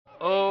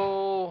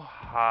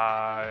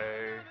Hi,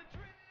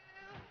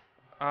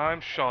 I'm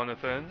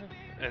Seanathon,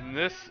 and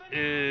this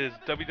is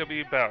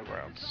WWE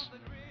Battlegrounds.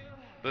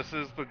 This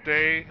is the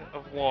day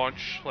of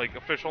launch, like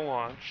official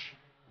launch.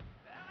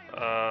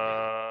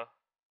 Uh,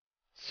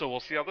 so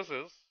we'll see how this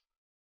is.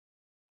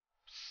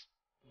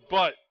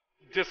 But,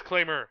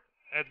 disclaimer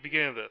at the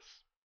beginning of this.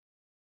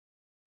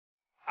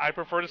 I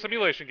prefer the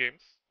simulation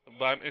games,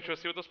 but I'm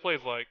interested in what this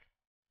plays like.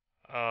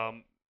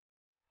 Um,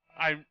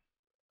 I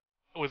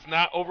was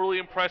not overly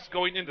impressed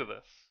going into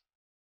this.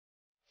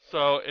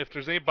 So if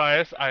there's any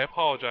bias, I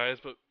apologize,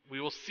 but we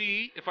will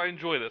see if I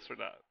enjoy this or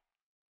not.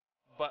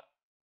 But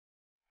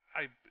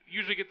I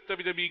usually get the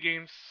WWE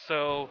games,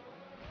 so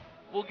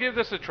we'll give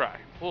this a try.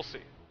 We'll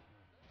see.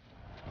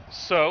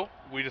 So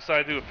we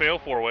decided to do a fail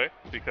four-way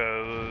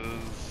because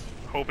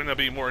hoping that'd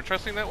be more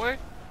interesting that way.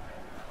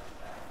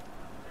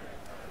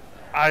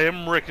 I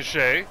am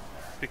Ricochet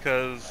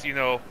because, you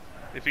know,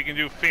 if you can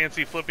do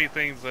fancy flippy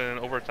things in an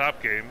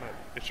over-top game,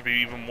 it should be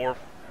even more.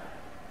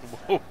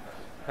 Whoa,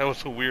 that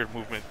was a weird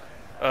movement.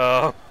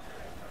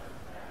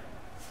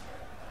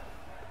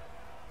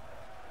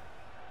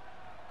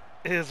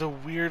 It is a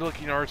weird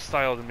looking art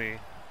style to me.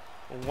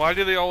 Why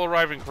do they all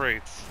arrive in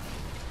crates?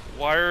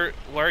 Why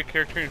are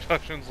character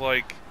introductions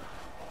like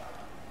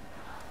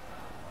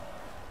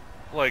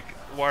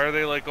why are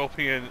they like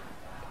opening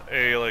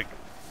a like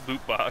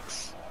loot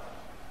box?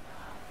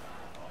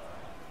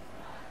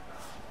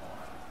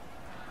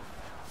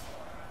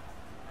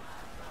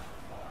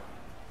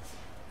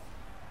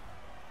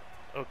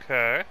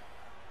 Okay.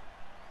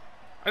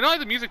 I know I have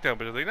the music down,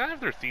 but do they not have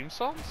their theme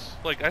songs?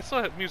 Like, I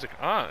still have music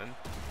on.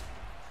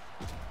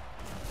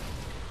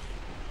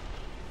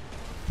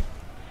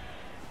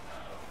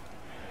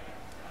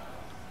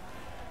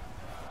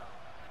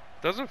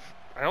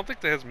 I don't think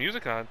that has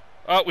music on.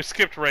 Oh, we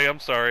skipped Ray, I'm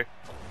sorry.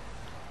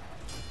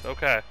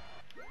 Okay.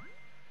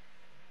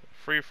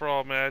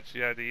 Free-for-all match,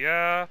 yada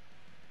yada.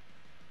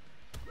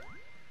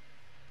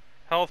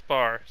 Health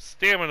bar,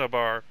 stamina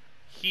bar,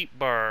 heat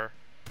bar.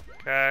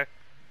 Okay.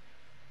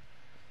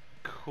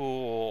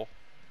 Cool.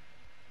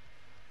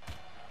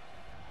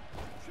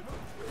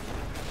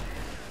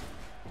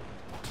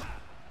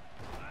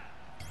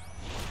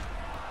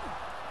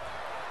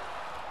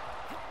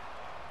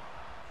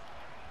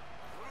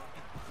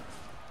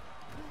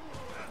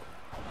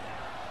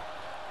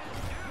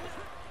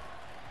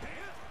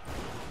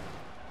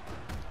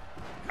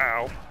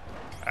 Ow.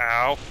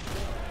 Ow.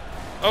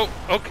 Oh,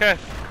 okay.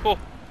 Cool.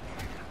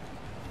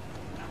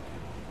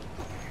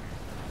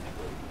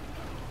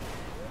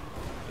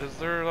 Is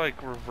there,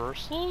 like,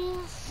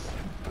 reversals?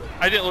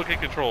 I didn't look at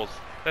controls.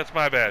 That's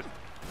my bad.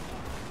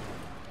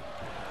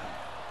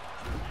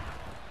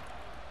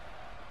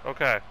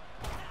 Okay.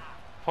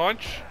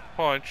 Punch,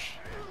 punch.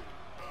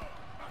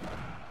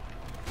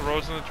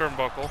 Throws in the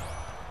turnbuckle.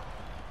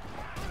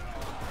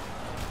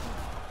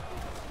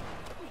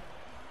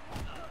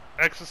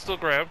 X is still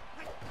grab.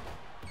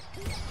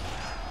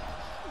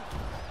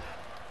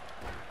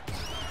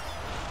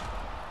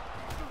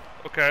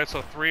 Okay,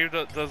 so 3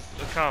 does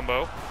the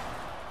combo.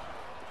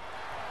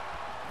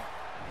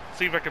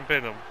 See if I can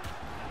pin him.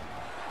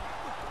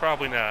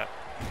 Probably not.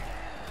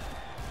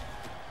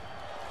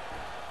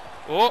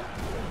 Oh!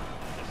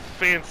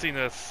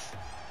 Fanciness.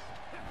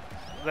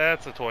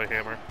 That's a toy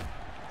hammer.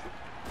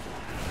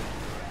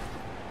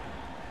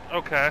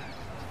 Okay.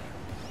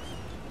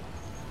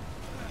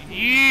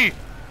 Yee!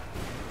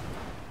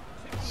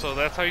 So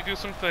that's how you do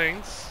some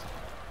things.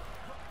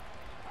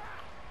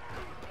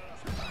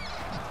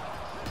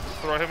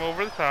 Throw him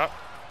over the top.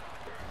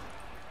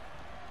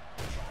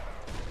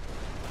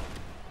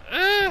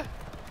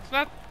 It's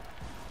not...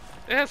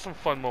 It has some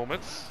fun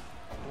moments.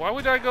 Why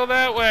would I go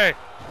that way?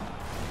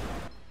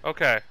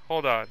 Okay,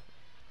 hold on.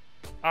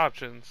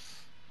 Options.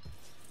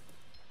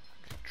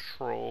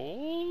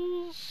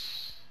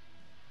 Controls.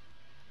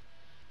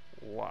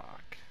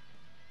 Lock.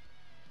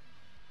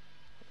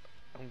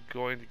 I'm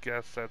going to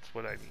guess that's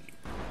what I need.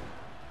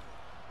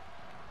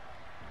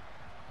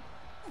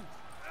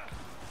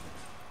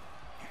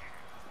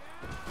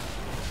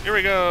 Here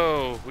we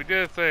go! We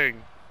did a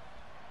thing.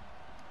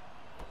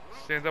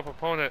 Stand up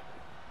opponent.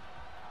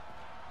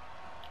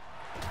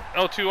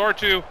 L2,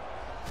 R2.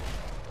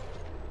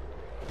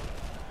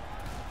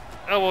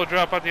 Elbow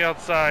drop on the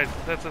outside.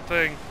 That's a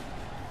thing.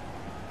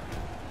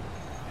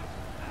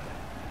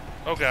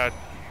 Oh god.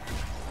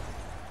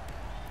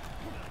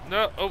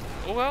 No, oh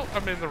well,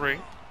 I'm in the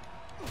ring.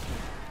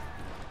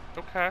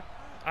 Okay,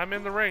 I'm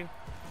in the ring.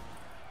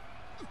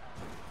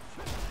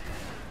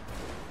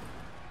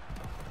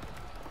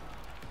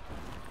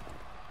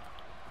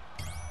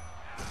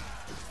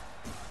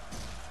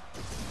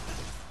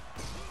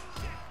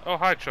 Oh,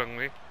 hi,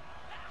 Chung-Li.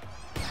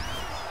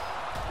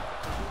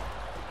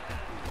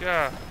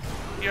 Yeah.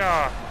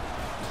 Yeah.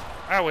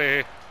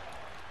 Owie.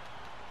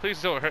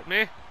 Please don't hurt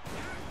me.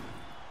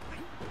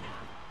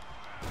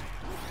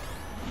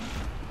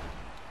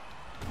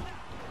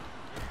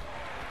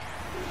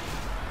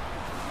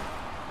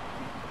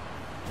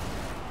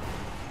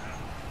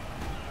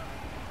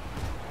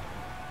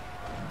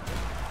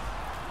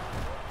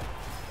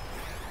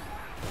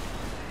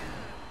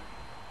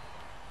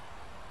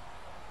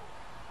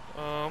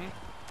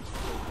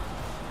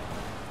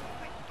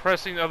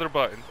 pressing other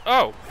buttons.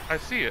 Oh, I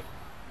see it.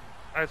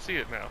 I see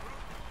it now.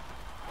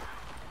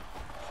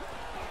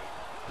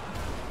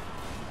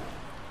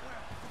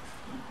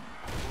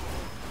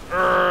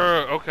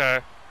 Okay.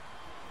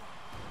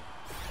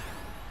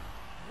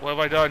 What have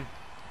I done?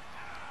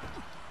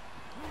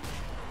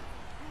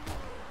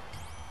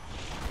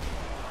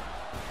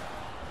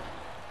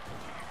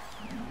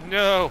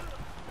 No!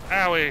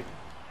 Owie!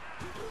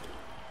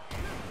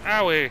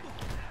 Owie!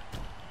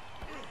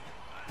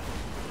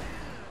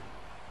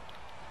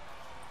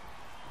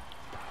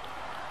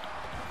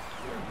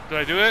 Did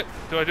I do it?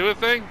 Did I do a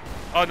thing?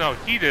 Oh no,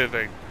 he did a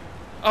thing.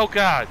 Oh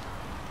god.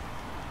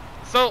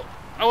 So,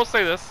 I will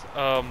say this,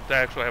 to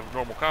actually have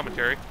normal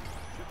commentary.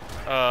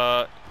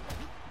 I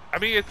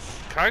mean, it's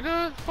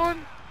kinda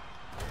fun.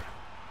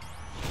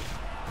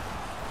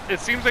 It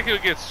seems like it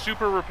would get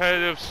super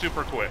repetitive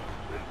super quick.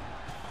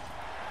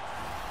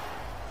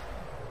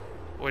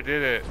 We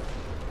did it.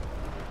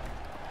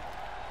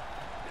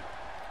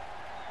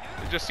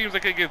 It just seems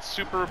like it gets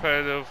super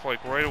repetitive,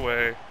 like right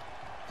away.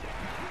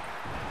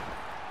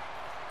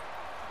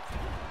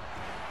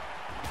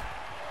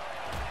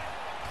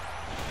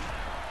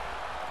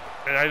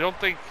 And I don't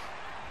think...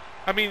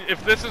 I mean,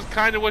 if this is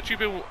kind of what you've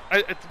been...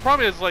 the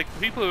problem is, like,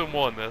 people who have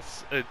won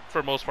this,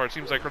 for the most part, it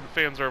seems like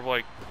fans are,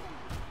 like...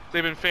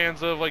 They've been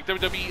fans of, like,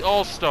 WWE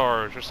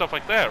All-Stars or stuff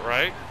like that,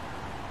 right?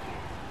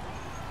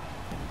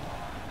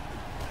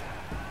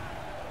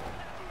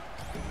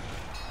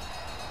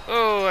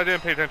 Oh, I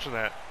didn't pay attention to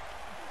that.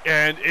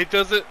 And it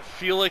doesn't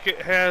feel like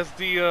it has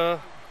the,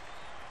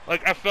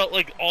 like, I felt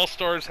like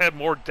All-Stars had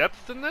more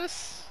depth than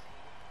this.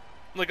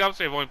 Like,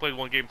 obviously I've only played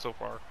one game so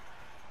far.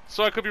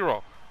 So I could be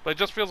wrong. But it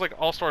just feels like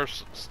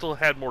All-Stars still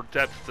had more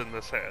depth than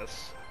this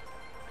has.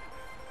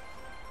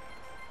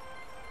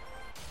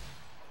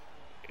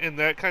 And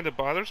that kind of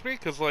bothers me,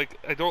 because, like,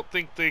 I don't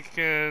think they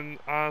can,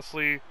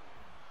 honestly...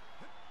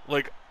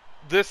 Like,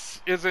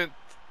 this isn't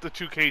the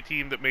 2K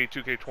team that made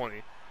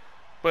 2K20.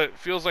 But it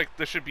feels like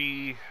this should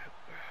be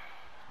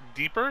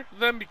deeper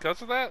than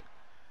because of that.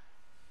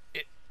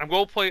 I'm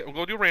going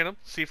to do random,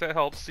 see if that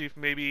helps, see if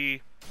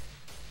maybe...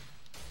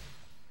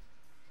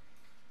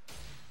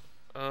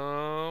 We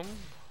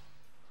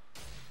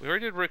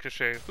already did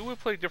Ricochet. Who would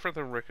play different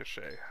than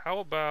Ricochet? How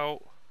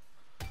about...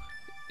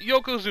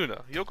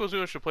 Yokozuna.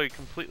 Yokozuna should play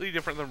completely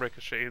different than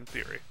Ricochet in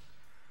theory.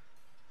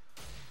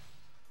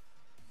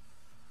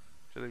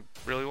 Do they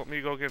really want me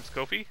to go against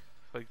Kofi?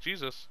 Like,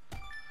 Jesus.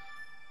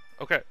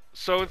 Okay,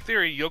 so in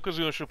theory,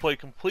 Yokozuna should play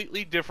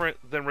completely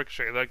different than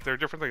Ricochet. Like, they're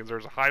different things.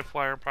 There's a high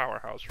flyer and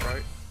powerhouse,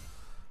 right?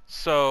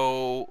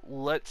 So,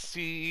 let's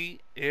see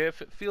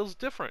if it feels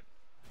different.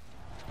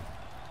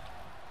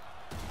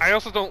 I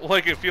also don't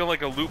like it feeling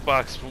like a loot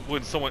box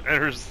when someone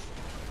enters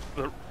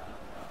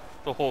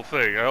the whole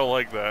thing. I don't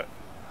like that.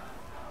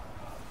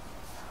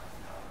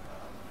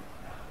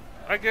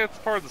 I get it's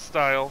part of the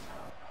style.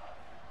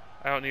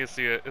 I don't need to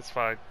see it. It's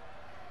fine.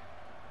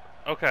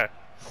 Okay,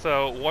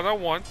 so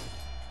one-on-one.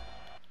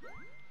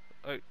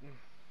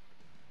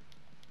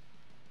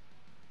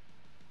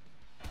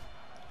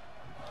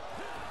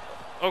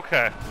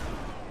 Okay.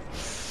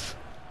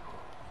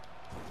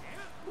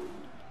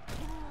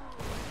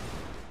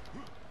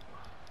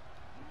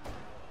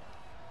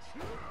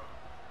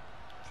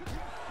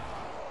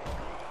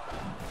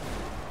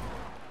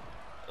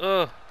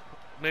 Ugh.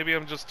 Maybe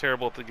I'm just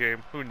terrible at the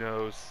game. Who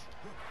knows?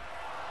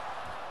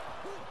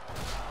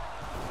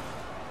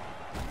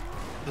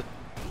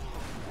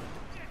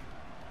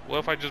 What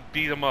if I just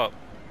beat him up?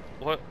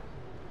 What?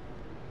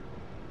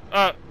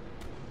 Oh,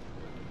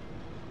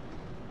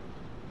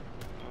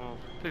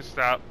 please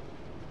stop.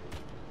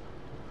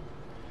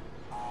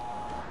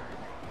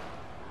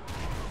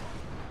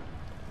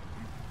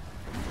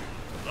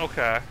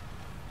 Okay.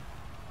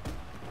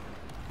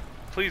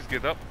 Please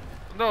get up.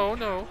 No,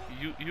 no.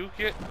 You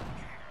get...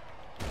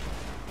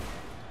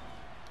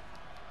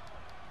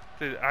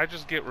 Did I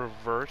just get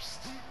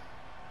reversed?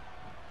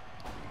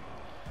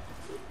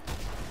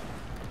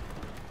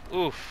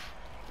 Oof.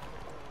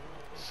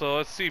 So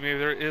let's see, maybe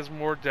there is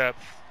more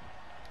depth.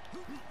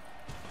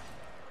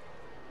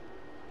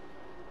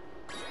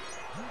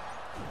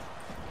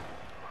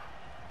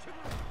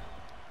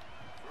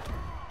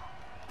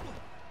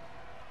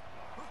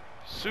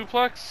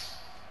 Suplex?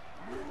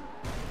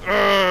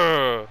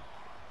 Urgh.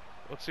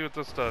 Let's see what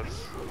this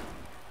does.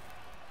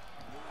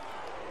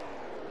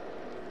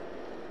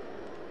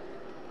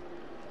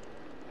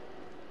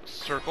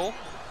 Circle.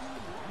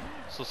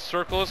 So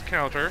circle is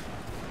counter.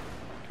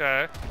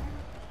 Okay.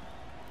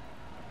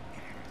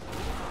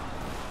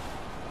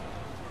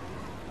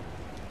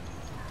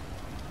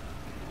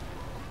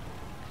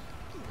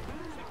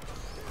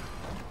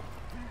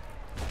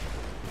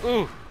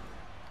 Ooh.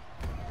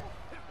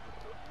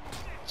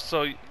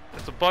 So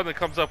it's a button that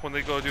comes up when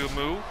they go do a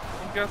move,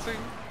 I'm guessing.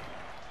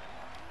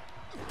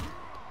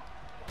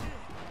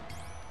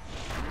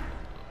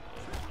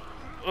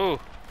 Ooh.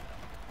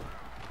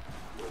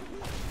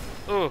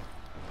 Ooh.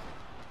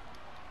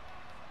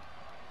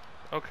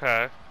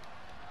 Okay.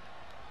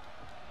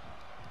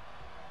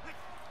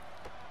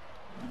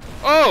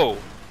 Oh!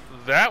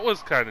 that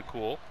was kind of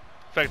cool.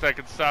 In fact, I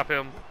could stop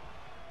him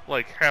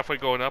like halfway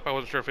going up. I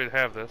wasn't sure if he'd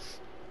have this.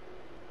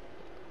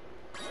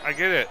 I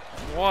get it.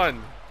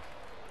 1.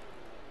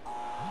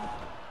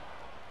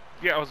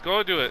 Yeah, I was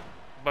going to do it,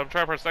 but I'm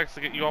trying to press X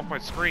to get you off my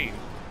screen.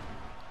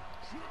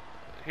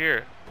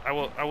 Here, I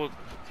will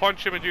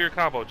punch him and do your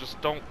combo.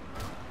 Just don't.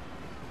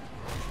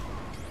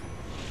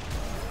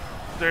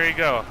 There you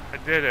go. I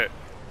did it.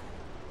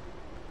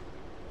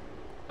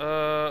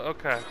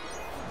 Okay.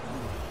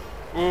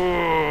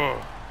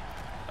 Ooh.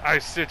 I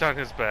sit on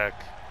his back.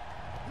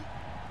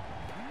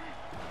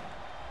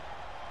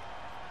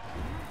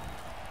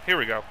 Here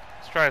we go.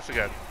 Let's try this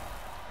again.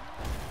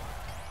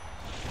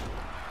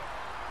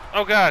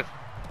 Oh god.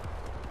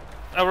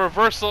 A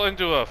reversal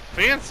into a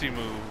fancy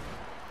move.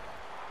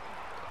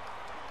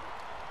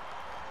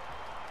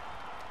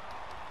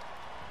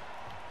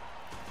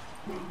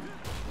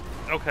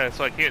 Okay,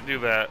 so I can't do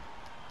that.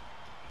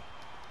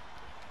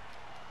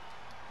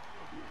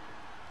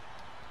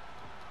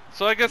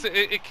 So I guess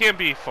it can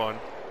be fun.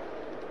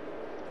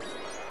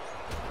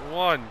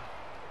 1,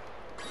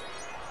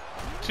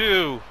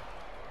 2,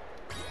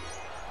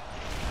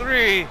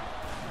 3.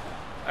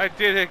 I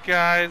did it,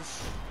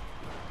 guys.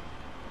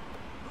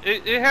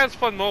 It has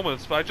fun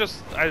moments, but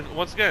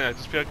once again, I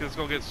just feel like it's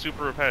gonna get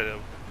super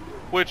repetitive.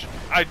 Which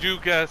I do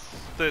guess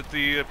that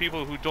the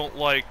people who don't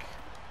like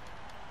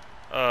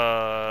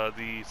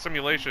the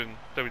simulation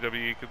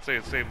WWE could say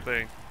the same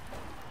thing.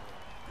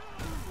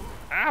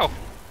 Ow!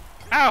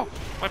 Ow!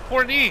 My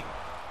poor knee!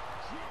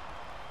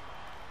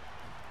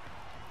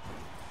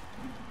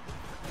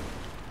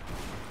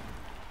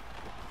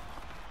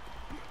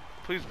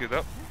 Please get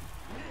up.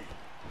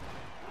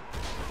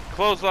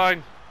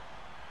 Clothesline!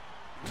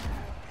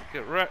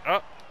 Get right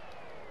up.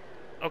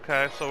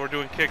 Okay, so we're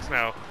doing kicks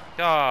now.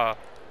 Yeah.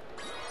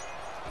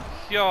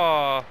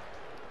 Yeah.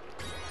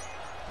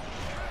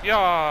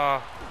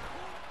 Yeah.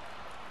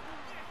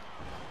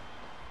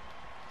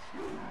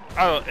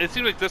 I don't know, it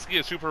seems like this can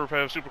get super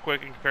repetitive, super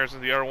quick in comparison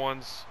to the other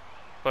ones.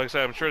 But like I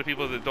said, I'm sure the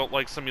people that don't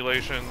like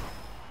simulation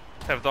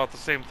have thought the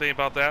same thing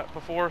about that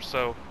before,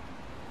 so.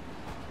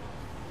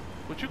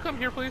 Would you come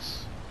here,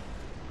 please?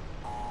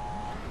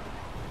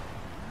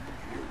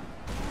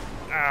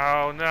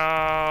 Oh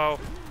no!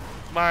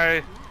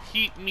 My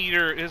heat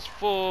meter is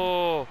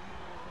full!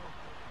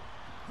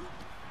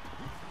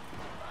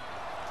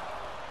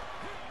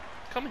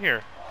 Come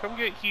here. Come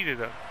get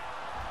heated up.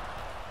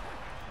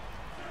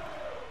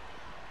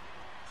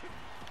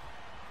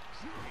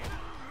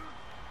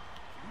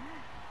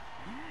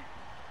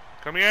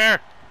 Come here!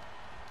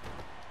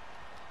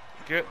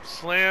 Get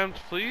slammed,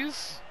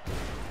 please?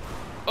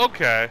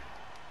 Okay.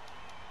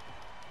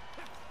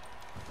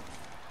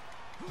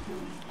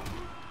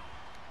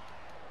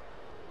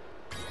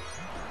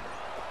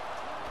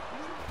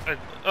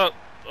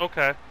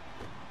 Okay.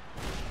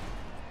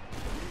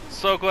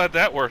 So glad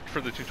that worked for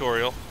the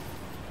tutorial.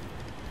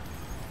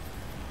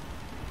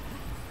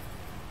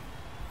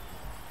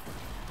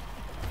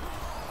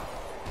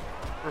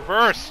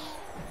 Reverse!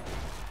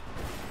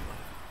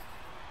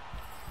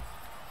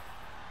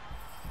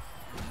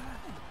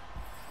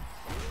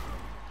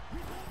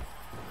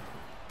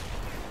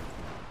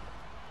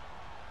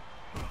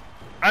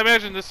 I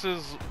imagine this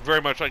is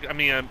very much like, I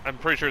mean, I'm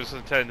pretty sure this is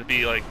intended to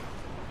be like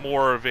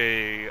more of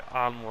a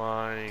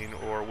online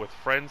or with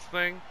friends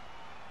thing,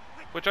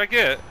 which I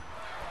get,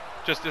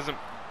 just isn't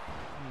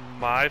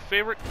my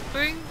favorite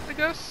thing, I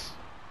guess.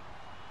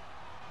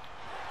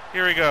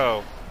 Here we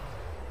go.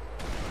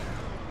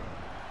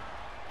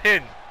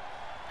 Pin.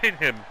 Pin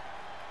him.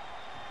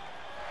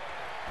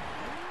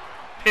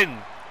 Pin.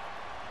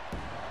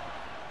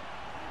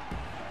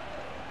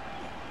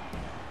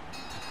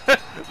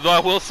 Though I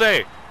will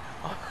say,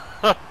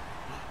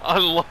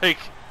 unlike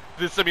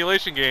the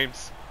simulation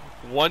games,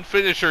 one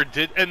finisher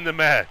did end the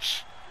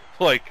match.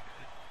 Like,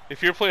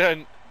 if you're playing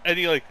on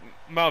any like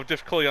amount of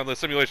difficulty on the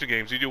simulation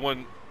games, you do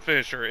one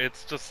finisher,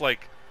 it's just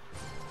like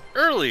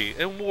early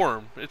and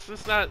warm. It's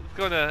just not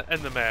gonna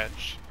end the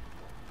match.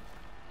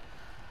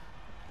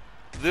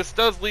 This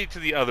does lead to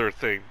the other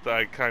thing that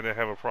I kind of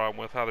have a problem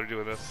with how they're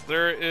doing this.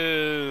 There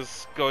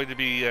is going to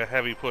be a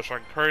heavy push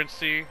on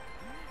currency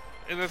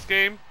in this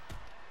game,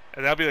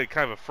 and that'll be like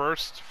kind of a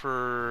first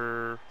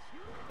for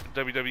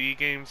WWE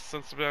games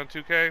since it's been on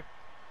 2K.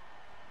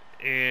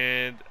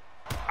 And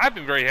I've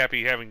been very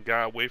happy having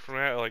got away from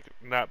that, like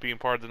not being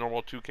part of the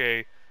normal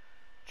 2K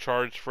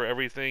charge for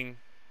everything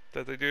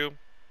that they do.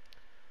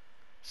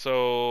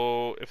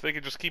 So if they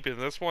could just keep it in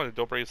this one and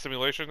don't bring a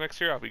simulation next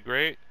year, that'd be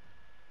great.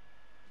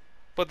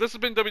 But this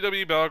has been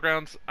WWE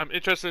Battlegrounds. I'm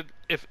interested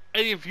if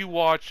any of you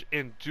watch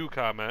and do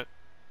comment.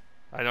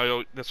 I know you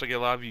don't necessarily get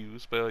a lot of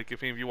views, but like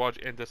if any of you watch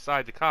and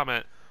decide to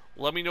comment,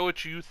 let me know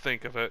what you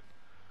think of it.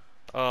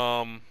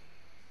 Let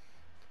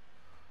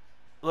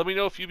me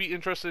know if you'd be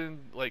interested in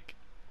like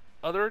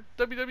other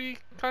WWE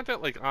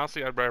content. Like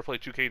honestly, I'd rather play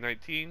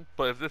 2K19.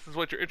 But if this is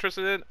what you're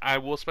interested in, I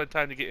will spend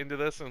time to get into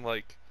this and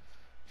like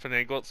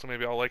finagle it. So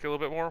maybe I'll like it a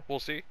little bit more. We'll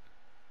see.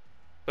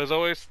 But as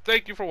always,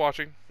 thank you for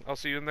watching. I'll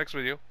see you in the next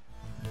video.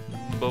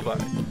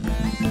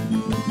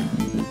 Bye-bye.